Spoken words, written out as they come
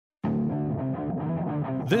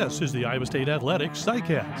This is the Iowa State Athletics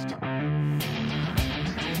SciCast.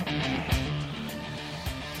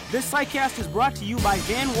 This SciCast is brought to you by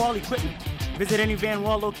Van Wall Equipment. Visit any Van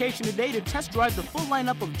Wall location today to test drive the full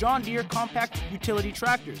lineup of John Deere compact utility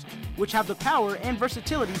tractors, which have the power and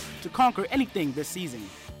versatility to conquer anything this season.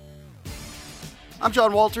 I'm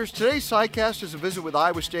John Walters. Today's SciCast is a visit with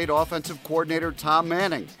Iowa State offensive coordinator Tom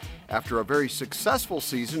Manning. After a very successful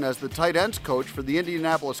season as the tight ends coach for the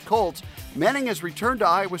Indianapolis Colts, Manning has returned to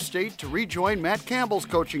Iowa State to rejoin Matt Campbell's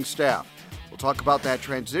coaching staff. We'll talk about that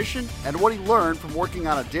transition and what he learned from working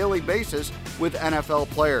on a daily basis with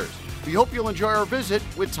NFL players. We hope you'll enjoy our visit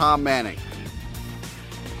with Tom Manning.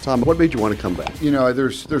 Tom, what made you want to come back? You know,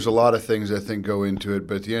 there's a lot of things I think go into it,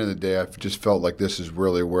 but at the end of the day, I just felt like this is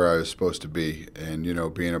really where I was supposed to be. And, you know,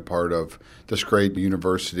 being a part of this great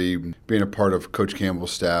university, being a part of Coach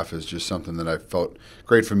Campbell's staff is just something that I felt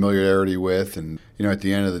great familiarity with. And, you know, at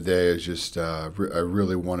the end of the day, it's just I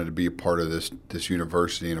really wanted to be a part of this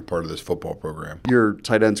university and a part of this football program. Your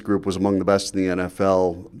tight ends group was among the best in the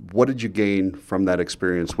NFL. What did you gain from that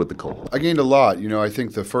experience with the Colts? I gained a lot. You know, I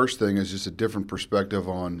think the first thing is just a different perspective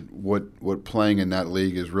on what playing in that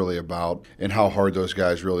league is really about and how hard those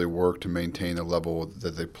guys really work to maintain the level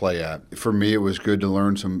that they play at. For me, it was good to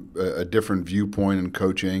learn a different viewpoint in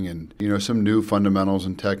coaching and, you know, some new fundamentals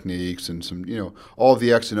and techniques and some, you know, all of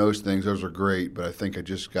the X and O's things. Those are great, but I think I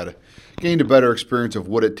just gained a better experience of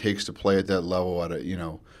what it takes to play at that level at a, you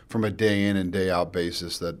know, from a day in and day out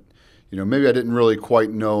basis that, you know, maybe I didn't really quite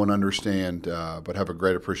know and understand, but have a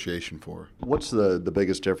great appreciation for. What's the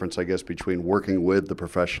biggest difference, I guess, between working with the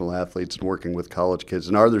professional athletes and working with college kids?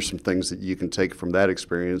 And are there some things that you can take from that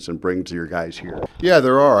experience and bring to your guys here? Yeah,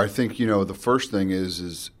 there are. I think, you know, the first thing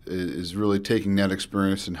is really taking that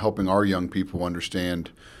experience and helping our young people understand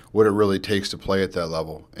what it really takes to play at that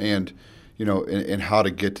level. And you know, and how to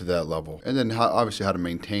get to that level. And then obviously how to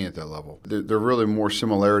maintain at that level. There are really more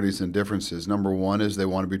similarities than differences. Number one is they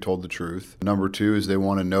want to be told the truth. Number two is they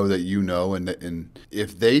want to know that you know, and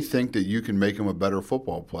if they think that you can make them a better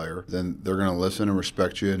football player, then they're going to listen and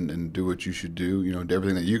respect you and do what you should do, you know,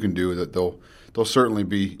 everything that you can do, that they'll certainly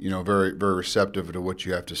be, you know, very, very receptive to what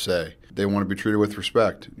you have to say. They want to be treated with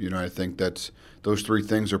respect. You know, I think those three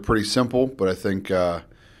things are pretty simple, but I think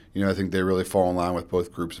I think they really fall in line with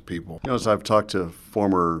both groups of people. You know, as I've talked to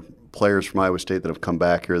former players from Iowa State that have come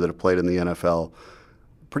back here that have played in the NFL,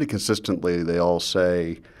 pretty consistently they all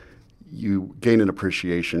say you gain an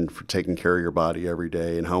appreciation for taking care of your body every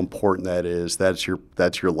day and how important that is. That's your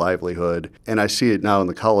livelihood. And I see it now in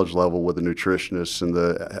the college level with the nutritionists and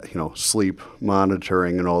the, you know, sleep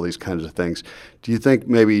monitoring and all these kinds of things. Do you think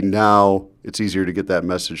maybe now it's easier to get that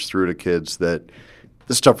message through to kids that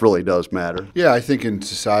this stuff really does matter? Yeah, I think in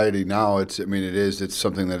society now, it's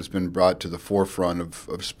something that has been brought to the forefront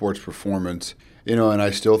of sports performance. You know, and I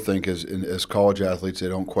still think as college athletes, they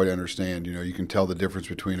don't quite understand. You know, you can tell the difference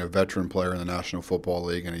between a veteran player in the National Football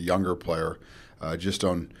League and a younger player, just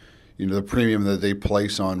on, you know, the premium that they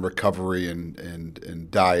place on recovery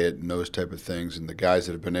and diet and those type of things. And the guys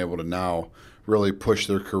that have been able to now really push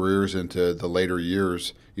their careers into the later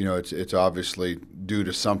years, you know, it's obviously due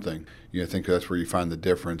to something. You know, I think that's where you find the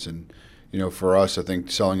difference. And, you know, for us, I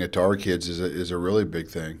think selling it to our kids is a really big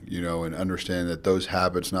thing, you know, and understanding that those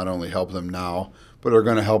habits not only help them now, but are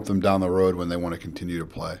going to help them down the road when they want to continue to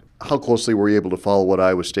play. How closely were you able to follow what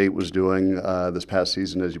Iowa State was doing this past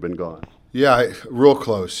season as you've been gone? Yeah, real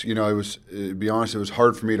close. You know, to be honest, it was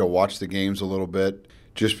hard for me to watch the games a little bit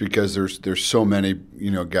just because there's so many,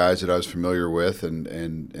 you know, guys that I was familiar with and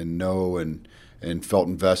know and felt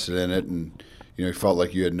invested in it, and you know, you felt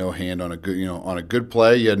like you had no hand on a good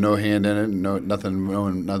play, you had no hand in it, and nothing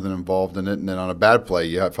involved in it, and then on a bad play,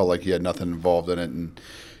 you felt like you had nothing involved in it, and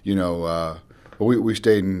you know, but we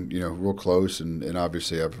stayed in, you know, real close, and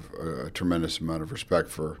obviously have a tremendous amount of respect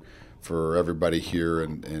for everybody here,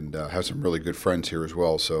 and have some really good friends here as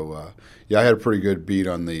well. So yeah, I had a pretty good beat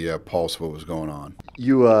on the pulse of what was going on.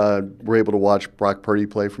 You were able to watch Brock Purdy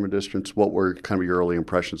play from a distance. What were kind of your early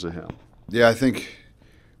impressions of him? Yeah, I think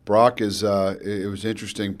Brock is. It was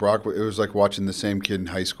interesting. Brock. It was like watching the same kid in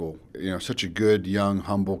high school. You know, such a good, young,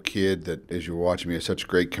 humble kid that, as you're watching me, has such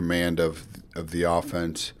great command of the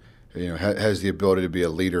offense. You know, has the ability to be a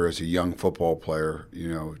leader as a young football player.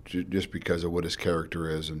 You know, just because of what his character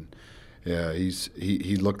is, and yeah,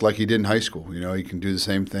 he looked like he did in high school. You know, he can do the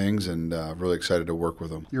same things, and really excited to work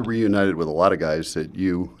with him. You're reunited with a lot of guys that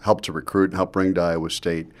you helped to recruit and help bring to Iowa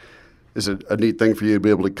State. Is it a neat thing for you to be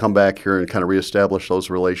able to come back here and kind of reestablish those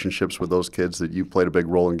relationships with those kids that you played a big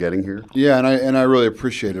role in getting here? Yeah, and I really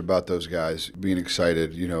appreciate it about those guys being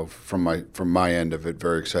excited. You know, from my end of it,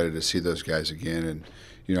 very excited to see those guys again, and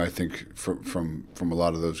I think from a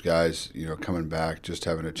lot of those guys, coming back, just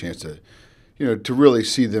having a chance to, to really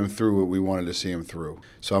see them through what we wanted to see them through.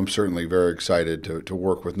 So I'm certainly very excited to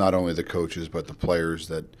work with not only the coaches but the players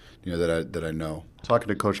that I know. Talking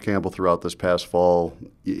to Coach Campbell throughout this past fall,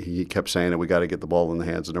 he kept saying that we got to get the ball in the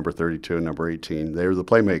hands of number 32 and number 18. They're the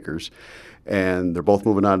playmakers, and they're both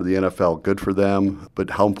moving on to the NFL. Good for them,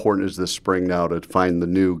 but how important is this spring now to find the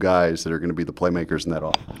new guys that are going to be the playmakers in that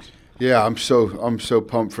offense? Yeah, I'm so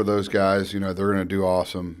pumped for those guys. They're going to do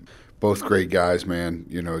awesome. Both great guys, man.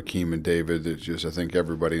 Akeem and David. It's just, I think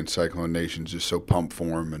everybody in Cyclone Nation is just so pumped for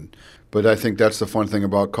them. But I think that's the fun thing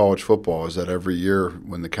about college football is that every year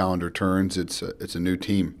when the calendar turns, it's a new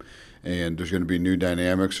team, and there's going to be new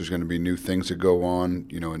dynamics. There's going to be new things that go on,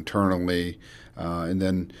 internally, and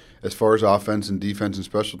then as far as offense and defense and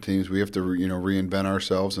special teams, we have to reinvent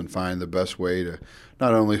ourselves and find the best way to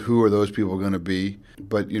not only who are those people going to be,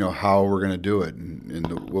 but how we're going to do it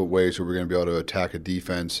and what ways are we going to be able to attack a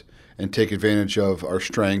defense and take advantage of our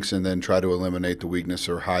strengths and then try to eliminate the weakness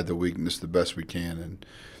or hide the weakness the best we can. And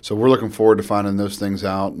so we're looking forward to finding those things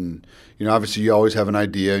out. And, obviously you always have an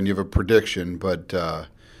idea and you have a prediction, but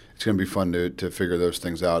it's going to be fun to figure those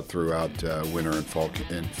things out throughout winter and fall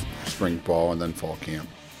and spring ball and then fall camp.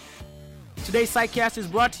 Today's Sidecast is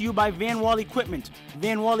brought to you by Van Wall Equipment.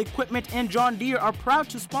 Van Wall Equipment and John Deere are proud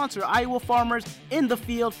to sponsor Iowa farmers in the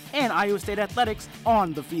field and Iowa State athletics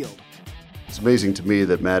on the field. It's amazing to me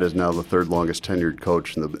that Matt is now the third longest tenured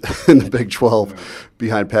coach in the Big 12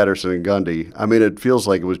 behind Patterson and Gundy. I mean, it feels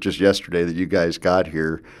like it was just yesterday that you guys got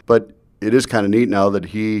here, but it is kind of neat now that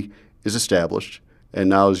he is established, and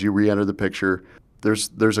now as you re-enter the picture,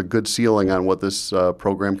 there's a good ceiling on what this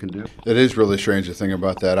program can do. It is really strange to think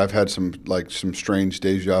about that. I've had some strange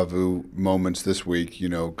deja vu moments this week,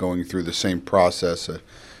 going through the same process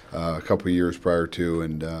a couple of years prior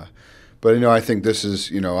to, But, I think this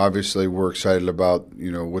is, obviously we're excited about,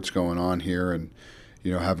 what's going on here and,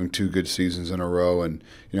 having 2 good seasons in a row. And,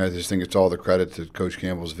 I just think it's all the credit to Coach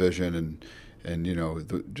Campbell's vision and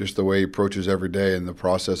just the way he approaches every day and the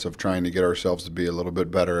process of trying to get ourselves to be a little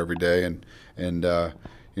bit better every day. And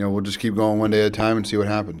we'll just keep going one day at a time and see what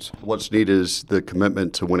happens. What's neat is the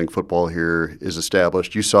commitment to winning football here is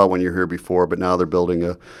established. You saw it when you were here before, but now they're building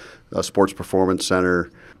a sports performance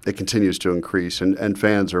center. It continues to increase, and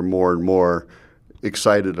fans are more and more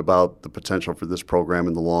excited about the potential for this program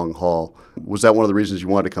in the long haul. Was that one of the reasons you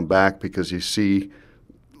wanted to come back, because you see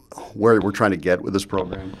where we're trying to get with this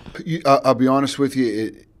program? I'll be honest with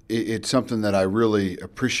you, it's something that I really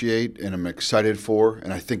appreciate and I'm excited for,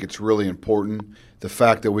 and I think it's really important. The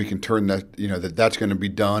fact that we can turn that, that's going to be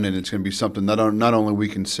done, and it's going to be something that not only we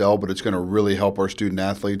can sell, but it's going to really help our student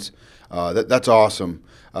athletes. That's awesome.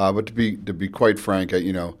 But to be quite frank,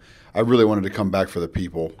 I really wanted to come back for the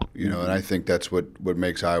people, and I think that's what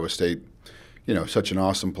makes Iowa State, such an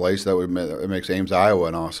awesome place. It makes Ames, Iowa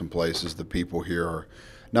an awesome place, is the people here are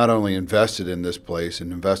not only invested in this place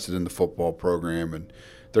and invested in the football program, and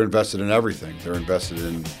they're invested in everything. They're invested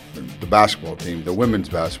in the basketball team, the women's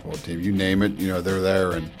basketball team, you name it, they're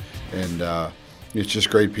there, and it's just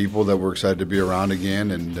great people that we're excited to be around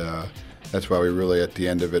again, and that's why we really, at the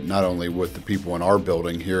end of it, not only with the people in our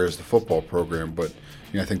building here as the football program, but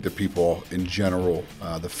I think the people in general,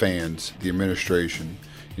 the fans, the administration,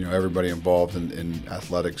 everybody involved in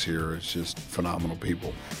athletics here, it's just phenomenal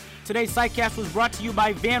people. Today's Sidecast was brought to you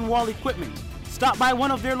by Van Wall Equipment. Stop by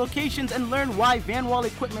one of their locations and learn why Van Wall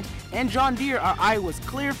Equipment and John Deere are Iowa's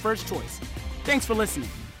clear first choice. Thanks for listening.